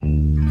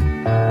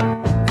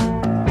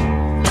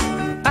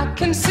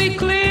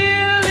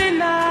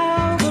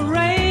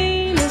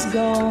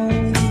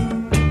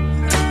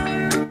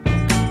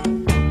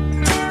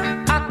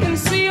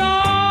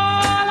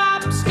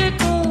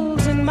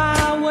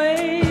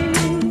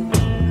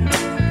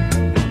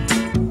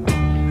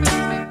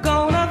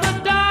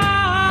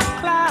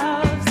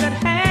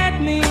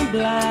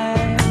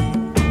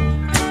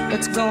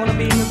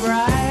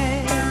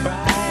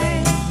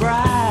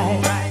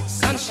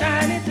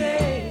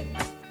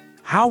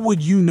How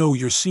would you know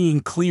you're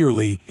seeing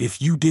clearly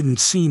if you didn't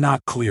see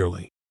not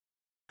clearly?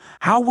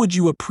 How would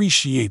you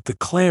appreciate the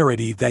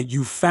clarity that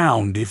you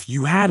found if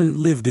you hadn't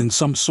lived in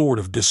some sort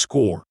of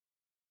discord?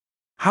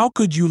 How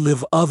could you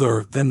live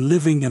other than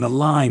living in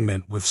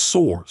alignment with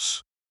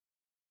Source?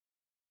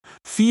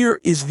 Fear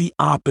is the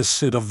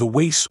opposite of the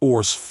way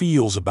Source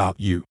feels about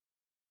you.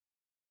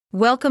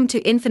 Welcome to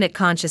Infinite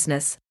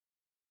Consciousness,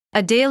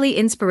 a daily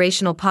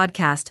inspirational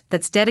podcast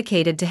that's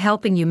dedicated to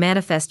helping you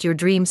manifest your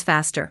dreams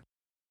faster.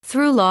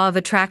 Through law of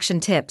attraction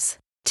tips,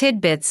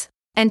 tidbits,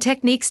 and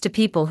techniques to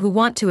people who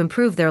want to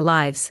improve their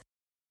lives,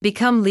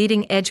 become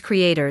leading-edge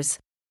creators,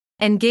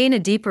 and gain a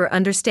deeper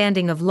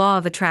understanding of law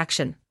of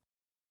attraction.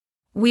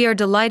 We are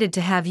delighted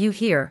to have you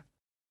here.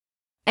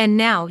 And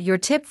now, your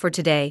tip for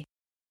today.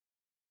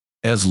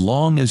 As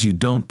long as you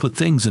don't put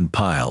things in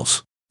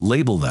piles,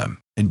 label them,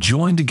 and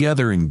join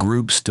together in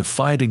groups to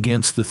fight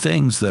against the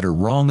things that are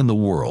wrong in the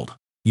world,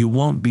 you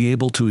won't be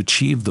able to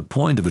achieve the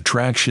point of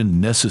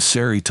attraction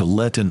necessary to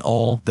let in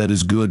all that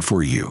is good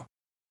for you.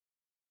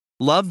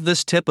 Love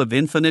this tip of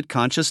infinite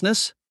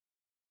consciousness?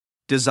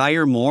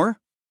 Desire more?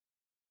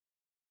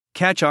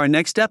 Catch our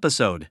next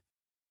episode.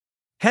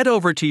 Head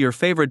over to your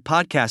favorite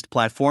podcast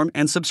platform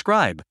and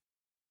subscribe.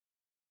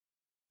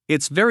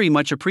 It's very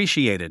much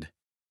appreciated.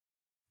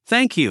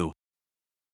 Thank you.